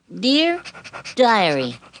Dear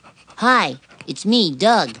Diary, hi, it's me,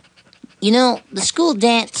 Doug. You know, the school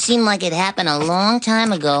dance seemed like it happened a long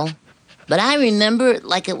time ago, but I remember it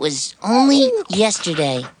like it was only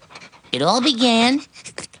yesterday. It all began,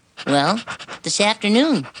 well, this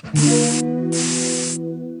afternoon.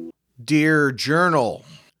 Dear Journal,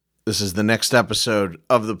 this is the next episode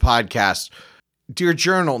of the podcast. Dear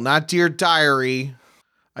Journal, not Dear Diary.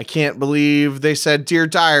 I can't believe they said Dear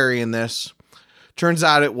Diary in this. Turns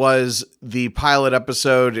out it was the pilot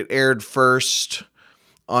episode. It aired first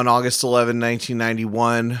on August 11,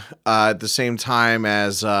 1991, at the same time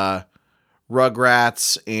as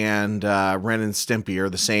Rugrats and Ren and Stimpy are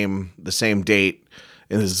the same date.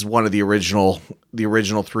 And this is one of the original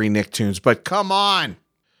three Nicktoons. But come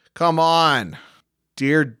on,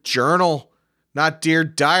 Dear Journal, not Dear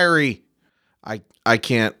Diary. I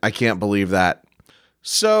can't believe that.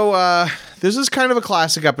 So this is kind of a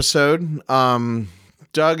classic episode.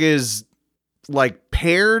 Doug is like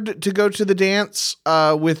paired to go to the dance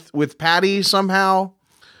with Patty somehow,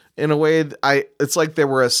 in a way. It's like they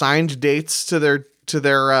were assigned dates to their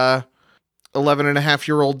 11 and a half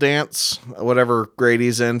year old dance, whatever grade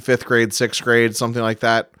he's in, 5th grade, 6th grade, something like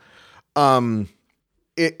that.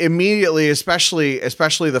 Immediately, especially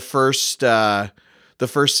the first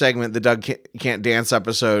segment, the Doug Can't Dance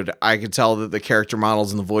episode, I could tell that the character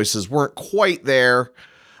models and the voices weren't quite there.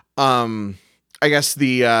 I guess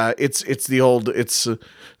it's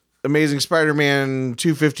Amazing Spider-Man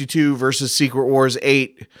 252 versus Secret Wars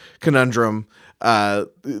 8 conundrum.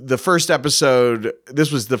 This was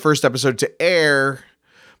the first episode to air,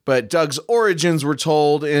 but Doug's origins were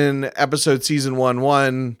told in episode season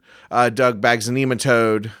 1-1, Doug Bags a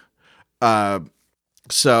Nematode.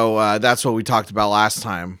 So that's what we talked about last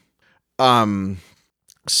time. Yeah,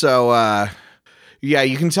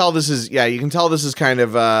 you can tell this is kind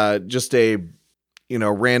of just a,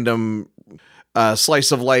 random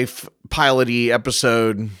slice of life pilot-y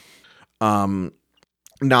episode. Not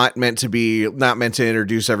meant to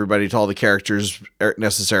introduce everybody to all the characters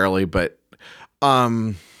necessarily, but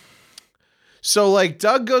so like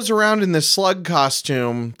Doug goes around in this slug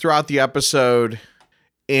costume throughout the episode,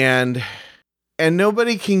 and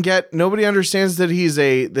nobody understands that he's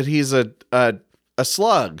a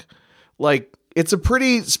slug. Like it's a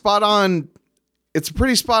pretty spot on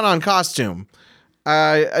costume.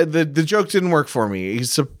 The joke didn't work for me.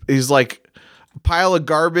 He's like a pile of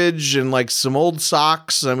garbage and like some old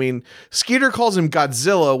socks. I mean, Skeeter calls him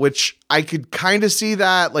Godzilla, which I could kind of see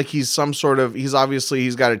that. Like he's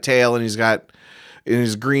got a tail and he's got in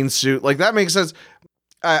his green suit. Like that makes sense.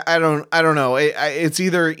 I don't know. It's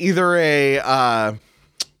either an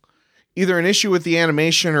issue with the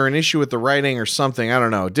animation or an issue with the writing or something. I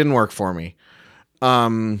don't know. It didn't work for me.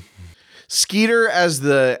 Skeeter as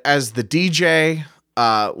the DJ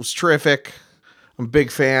was terrific. I'm a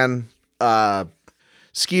big fan.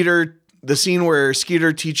 Skeeter, the scene where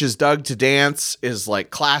Skeeter teaches Doug to dance is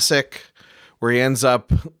like classic, where he ends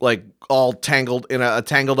up like all tangled in a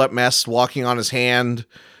tangled up mess, walking on his hand.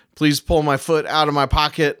 Please pull my foot out of my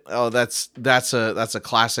pocket. Oh, that's a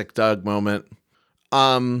classic Doug moment.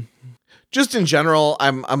 Just in general,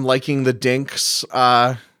 I'm liking the Dinks,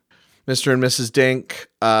 Mr. and Mrs. Dink,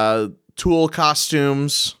 Tool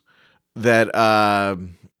costumes that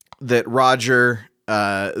Roger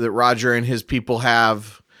and his people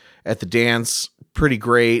have at the dance. Pretty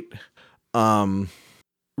great.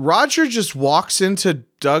 Roger just walks into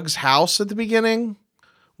Doug's house at the beginning,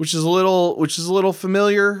 which is a little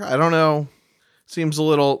familiar. I don't know. Seems a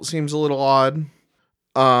little odd.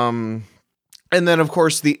 And then of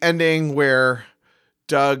course the ending where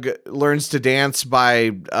Doug learns to dance by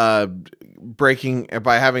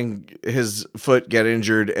having his foot get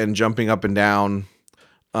injured and jumping up and down.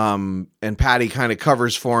 And Patty kind of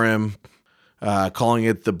covers for him, calling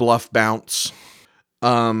it the bluff bounce.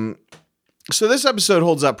 So this episode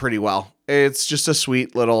holds up pretty well. It's just a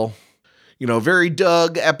sweet little, very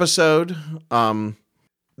Doug episode.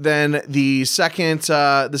 Then the second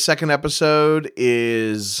episode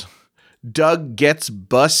is Doug Gets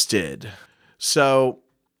Busted. So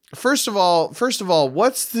first of all,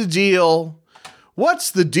 what's the deal?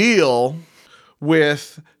 What's the deal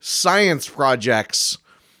with science projects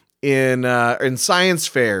in science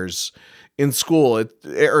fairs in school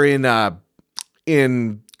or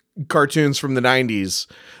in cartoons from the 90s?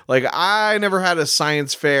 Like I never had a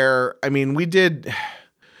science fair. I mean, we did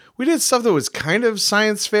stuff that was kind of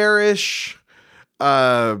science fair-ish,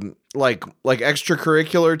 like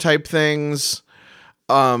extracurricular type things.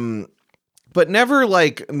 But never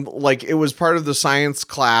like it was part of the science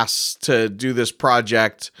class to do this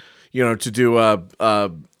project, to do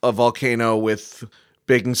a volcano with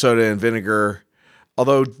baking soda and vinegar.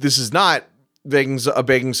 Although this is not a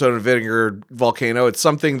baking soda and vinegar volcano, it's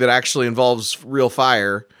something that actually involves real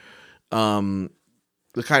fire. The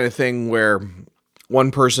kind of thing where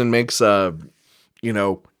one person makes a,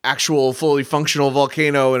 actual fully functional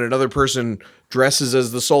volcano, and another person dresses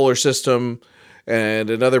as the solar system, and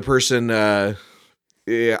another person, I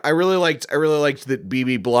really liked that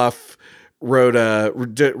BB Bluff wrote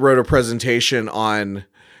a presentation on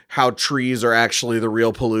how trees are actually the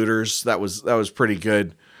real polluters. That was pretty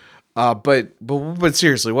good. But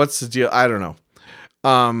seriously, what's the deal? I don't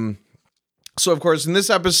know. So of course in this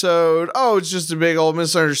episode, it's just a big old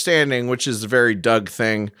misunderstanding, which is a very Doug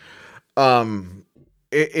thing.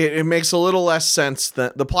 It makes a little less sense,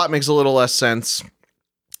 that the plot makes a little less sense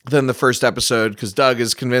than the first episode, because Doug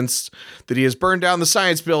is convinced that he has burned down the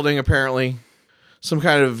science building, apparently. Some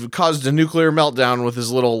kind of caused a nuclear meltdown with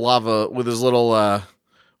his little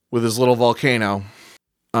volcano.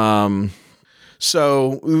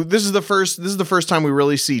 So this is the first time we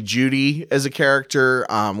really see Judy as a character,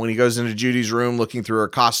 when he goes into Judy's room looking through her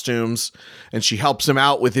costumes, and she helps him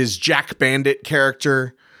out with his Jack Bandit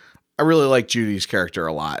character. I really like Judy's character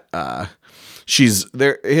a lot. She's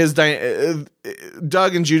there.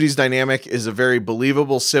 Doug and Judy's dynamic is a very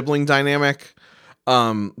believable sibling dynamic.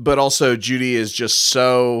 But also Judy is she's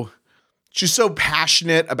so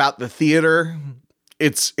passionate about the theater.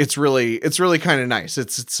 It's really kind of nice.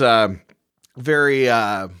 It's very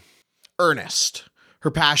earnest.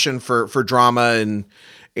 Her passion for drama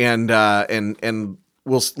and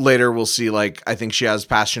we'll see, like, I think she has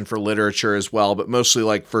passion for literature as well, but mostly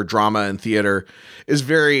like for drama and theater it's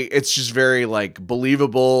just very like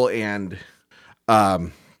believable, and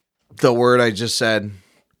the word I just said,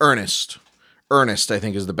 earnest, I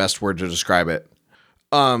think is the best word to describe it.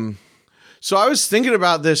 So I was thinking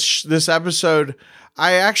about this episode.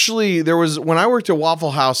 When I worked at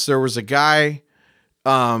Waffle House, there was a guy,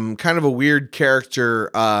 kind of a weird character,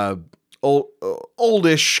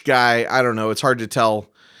 oldish guy. I don't know. It's hard to tell.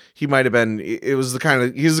 He's the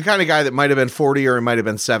kind of guy that might've been 40 or he might've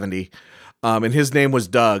been 70. And his name was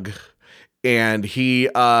Doug, and he,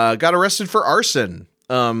 got arrested for arson,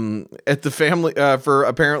 at the family, for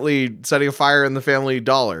apparently setting a fire in the family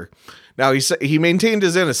dollar. Now he maintained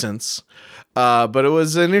his innocence. But it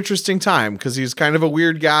was an interesting time because he's kind of a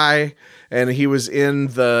weird guy, and he was in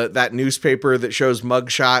that newspaper that shows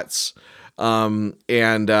mugshots.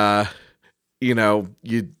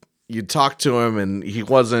 You talk to him and he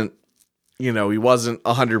wasn't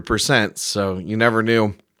 100%. So you never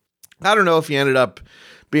knew. I don't know if he ended up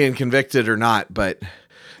being convicted or not, but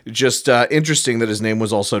just, interesting that his name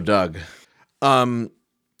was also Doug.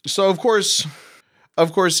 So of course,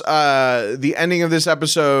 the ending of this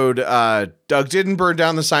episode, Doug didn't burn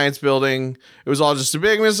down the science building. It was all just a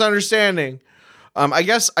big misunderstanding. I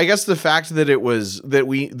guess the fact that it was that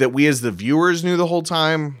we as the viewers knew the whole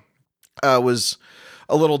time, was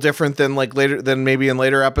a little different than maybe in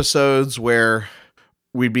later episodes where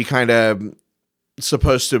we'd be kind of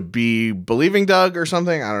supposed to be believing Doug or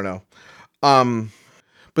something. I don't know.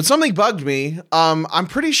 But something bugged me. I'm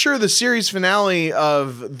pretty sure the series finale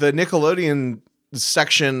of the Nickelodeon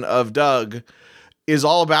section of Doug is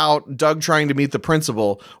all about Doug trying to meet the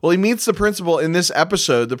principal. Well, he meets the principal in this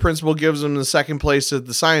episode. The principal gives him the second place at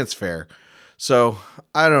the science fair. So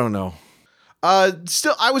I don't know.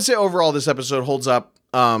 Still, I would say overall this episode holds up.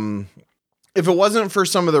 If it wasn't for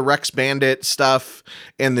some of the Rex Bandit stuff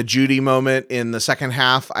and the Judy moment in the second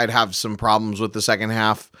half, I'd have some problems with the second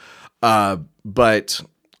half. But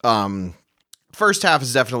first half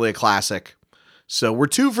is definitely a classic. So we're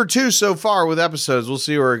 2 for 2 so far with episodes. We'll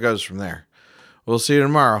see where it goes from there. We'll see you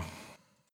tomorrow.